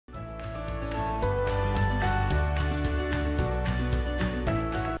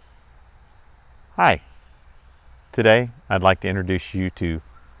Hi, today I'd like to introduce you to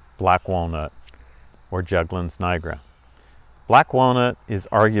black walnut or Juglans nigra. Black walnut is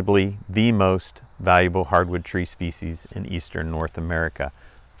arguably the most valuable hardwood tree species in eastern North America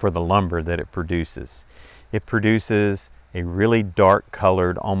for the lumber that it produces. It produces a really dark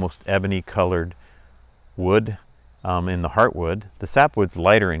colored, almost ebony colored wood in the heartwood. The sapwood's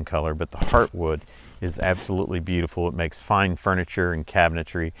lighter in color, but the heartwood is absolutely beautiful. It makes fine furniture and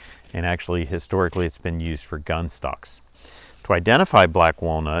cabinetry, and actually historically it's been used for gun stocks. To identify black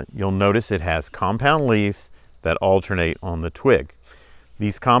walnut, you'll notice it has compound leaves that alternate on the twig.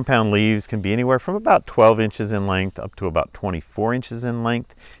 These compound leaves can be anywhere from about 12 inches in length up to about 24 inches in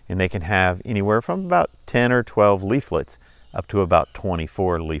length, and they can have anywhere from about 10 or 12 leaflets up to about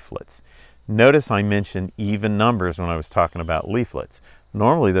 24 leaflets. Notice I mentioned even numbers when I was talking about leaflets.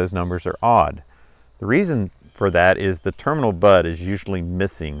 Normally those numbers are odd. The reason for that is the terminal bud is usually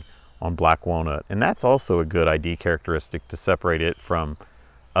missing on black walnut, and that's also a good ID characteristic to separate it from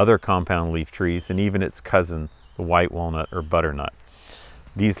other compound leaf trees and even its cousin, the white walnut or butternut.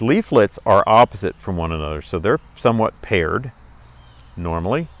 These leaflets are opposite from one another, so they're somewhat paired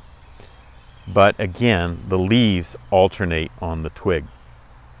normally, but again, the leaves alternate on the twig.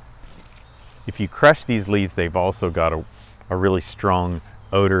 If you crush these leaves, they've also got a really strong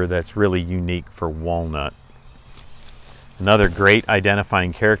odor that's really unique for walnut. Another great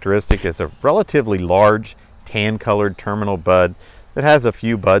identifying characteristic is a relatively large tan-colored terminal bud that has a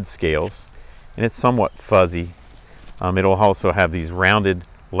few bud scales, and it's somewhat fuzzy. It'll also have these rounded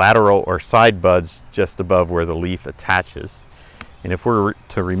lateral or side buds just above where the leaf attaches. And if we're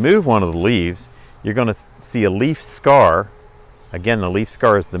to remove one of the leaves, you're going to see a leaf scar. Again, the leaf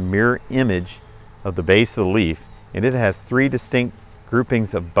scar is the mirror image of the base of the leaf, and it has three distinct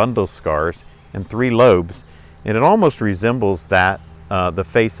groupings of bundle scars and three lobes, and it almost resembles that the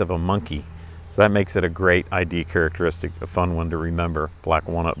face of a monkey. So that makes it a great ID characteristic, a fun one to remember black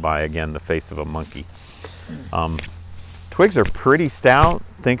walnut by. Again, the face of a monkey. Twigs are pretty stout.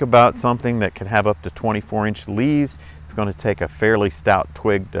 Think about something that can have up to 24-inch leaves. It's going to take a fairly stout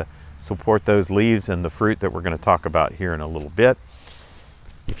twig to support those leaves and the fruit that we're going to talk about here in a little bit.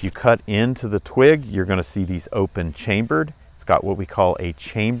 If you cut into the twig, you're going to see these open chambered. It's got what we call a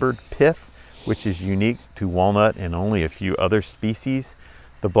chambered pith, which is unique to walnut and only a few other species.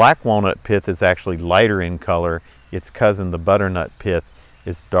 The black walnut pith is actually lighter in color. Its cousin, the butternut pith,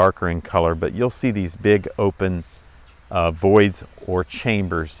 is darker in color, but you'll see these big open voids or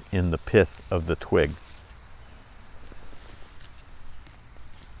chambers in the pith of the twig.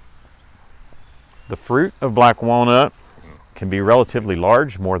 The fruit of black walnut can be relatively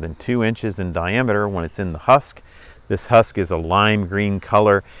large, more than 2 inches in diameter when it's in the husk. This husk is a lime green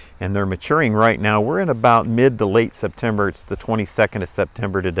color, and they're maturing right now. We're in about mid to late September. It's the 22nd of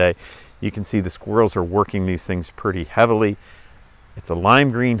September today. You can see the squirrels are working these things pretty heavily. It's a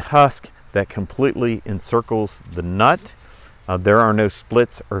lime green husk that completely encircles the nut. There are no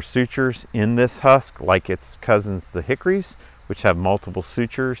splits or sutures in this husk like its cousins, the hickories, which have multiple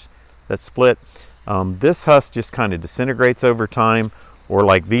sutures that split. This husk just kind of disintegrates over time, or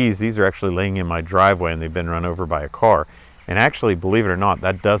like these are actually laying in my driveway and they've been run over by a car. And actually, believe it or not,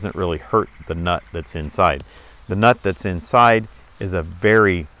 that doesn't really hurt the nut that's inside. The nut that's inside is a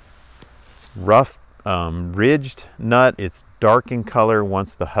very rough, ridged nut. It's dark in color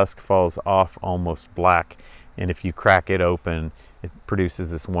once the husk falls off, almost black. And if you crack it open, it produces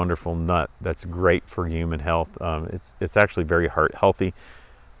this wonderful nut that's great for human health. It's actually very heart healthy.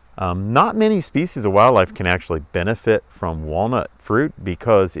 Not many species of wildlife can actually benefit from walnut fruit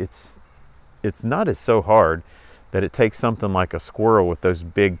because its nut is so hard that it takes something like a squirrel with those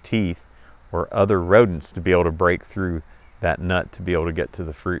big teeth or other rodents to be able to break through that nut to be able to get to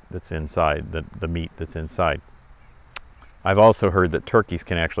the fruit that's inside, the meat that's inside. I've also heard that turkeys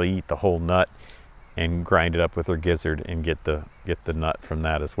can actually eat the whole nut and grind it up with their gizzard and get the nut from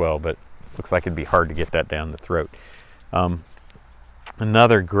that as well, but it looks like it'd be hard to get that down the throat.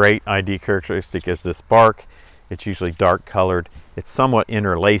 Another great ID characteristic is this bark. It's usually dark colored. It's somewhat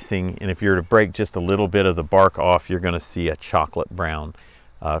interlacing, and if you were to break just a little bit of the bark off, you're going to see a chocolate brown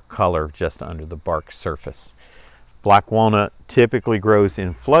color just under the bark surface. Black walnut typically grows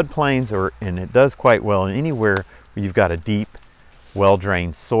in floodplains, and it does quite well anywhere where you've got a deep,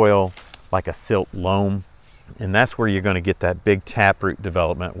 well-drained soil like a silt loam, and that's where you're going to get that big taproot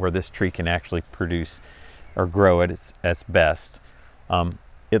development where this tree can actually produce or grow at its best.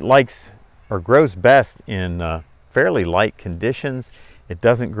 It likes or grows best in fairly light conditions. It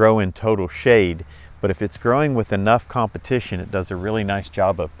doesn't grow in total shade, but if it's growing with enough competition, it does a really nice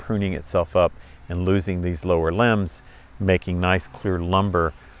job of pruning itself up and losing these lower limbs, making nice clear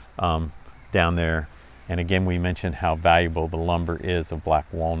lumber down there. And again, we mentioned how valuable the lumber is of black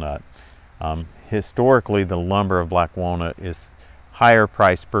walnut. Historically, the lumber of black walnut is higher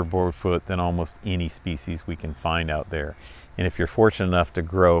price per board foot than almost any species we can find out there. And if you're fortunate enough to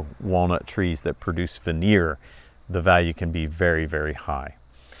grow walnut trees that produce veneer, the value can be very, very high.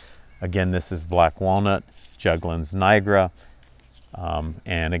 Again, this is black walnut, Juglans nigra.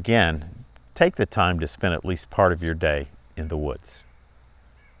 And again, take the time to spend at least part of your day in the woods.